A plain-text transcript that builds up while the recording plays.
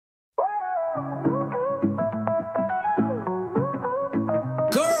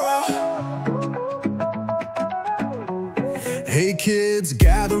Hey kids,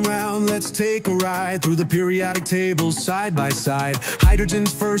 gather round, let's take a ride through the periodic tables side by side.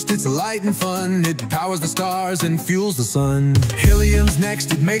 Hydrogen's first, it's light and fun. It powers the stars and fuels the sun. Helium's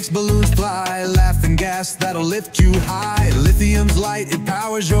next, it makes balloons fly. Laughing gas that'll lift you high. Lithium's light, it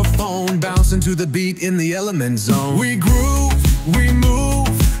powers your phone. Bouncing to the beat in the element zone. We groove, we move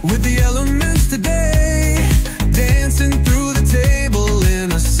with the elements today. Dancing through the table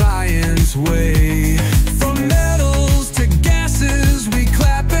in a science way. From metals to gases, we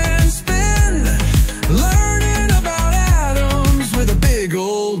clap and spin, learning about atoms with a big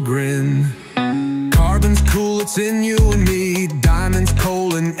old grin. Carbon's cool, it's in you and me. Diamonds,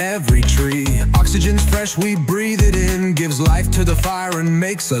 coal in every tree. Oxygen's fresh, we breathe it in. Gives life to the fire and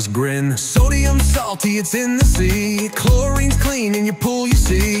makes us grin. Sodium's salty, it's in the sea. Chlorine's clean in your pool, you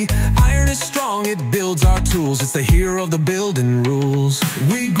see. Iron is strong, it builds our tools. It's the hero of the building rules.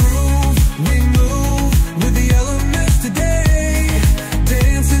 We groove, we move with the elements today.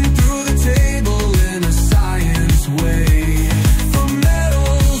 Dancing through the table in a science way. From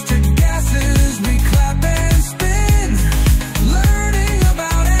metals to gases, we clap and spin, learning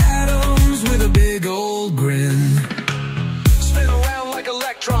about atoms with a big old grin. Spin around like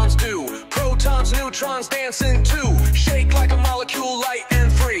electrons do. Protons, neutrons dancing too. Shake like a molecule, light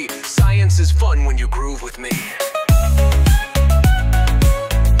and free. Science is fun when you groove with me.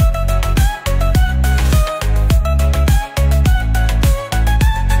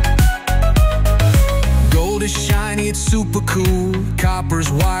 It's super cool. Copper's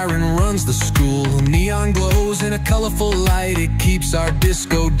wiring runs the school. Neon glows in a colorful light. It keeps our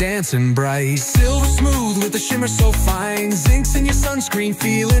disco dancing bright. Silver smooth with a shimmer so fine. Zinc's in your sunscreen,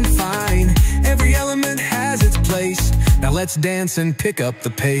 feeling fine. Every element has its place. Now let's dance and pick up the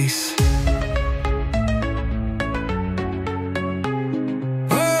pace.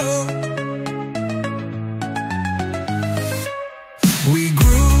 Oh. We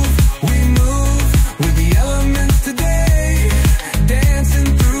groove, we move with the elements today. Dancing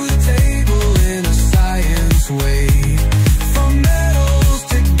through the table in a science way. From metals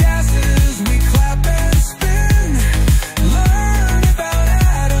to gases, we clap and spin, learn about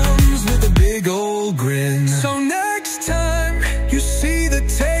atoms with a big old grin. So next time you see